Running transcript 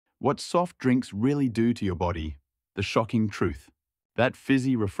What soft drinks really do to your body. The shocking truth. That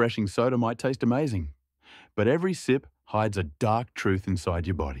fizzy, refreshing soda might taste amazing, but every sip hides a dark truth inside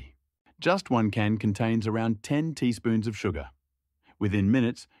your body. Just one can contains around 10 teaspoons of sugar. Within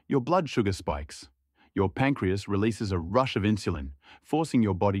minutes, your blood sugar spikes. Your pancreas releases a rush of insulin, forcing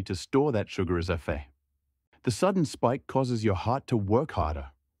your body to store that sugar as a fat. The sudden spike causes your heart to work harder,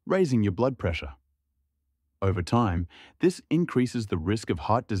 raising your blood pressure. Over time, this increases the risk of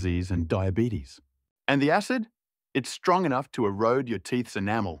heart disease and diabetes. And the acid? It's strong enough to erode your teeth's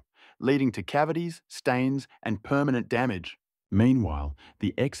enamel, leading to cavities, stains, and permanent damage. Meanwhile,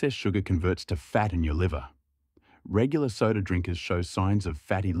 the excess sugar converts to fat in your liver. Regular soda drinkers show signs of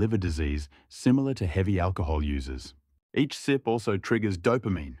fatty liver disease similar to heavy alcohol users. Each sip also triggers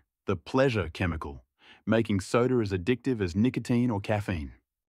dopamine, the pleasure chemical, making soda as addictive as nicotine or caffeine.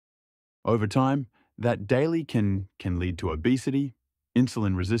 Over time, that daily can lead to obesity,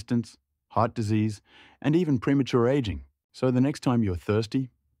 insulin resistance, heart disease, and even premature aging. So the next time you're thirsty,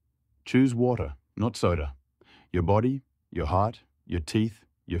 choose water, not soda. Your body, your heart, your teeth,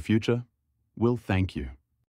 your future will thank you.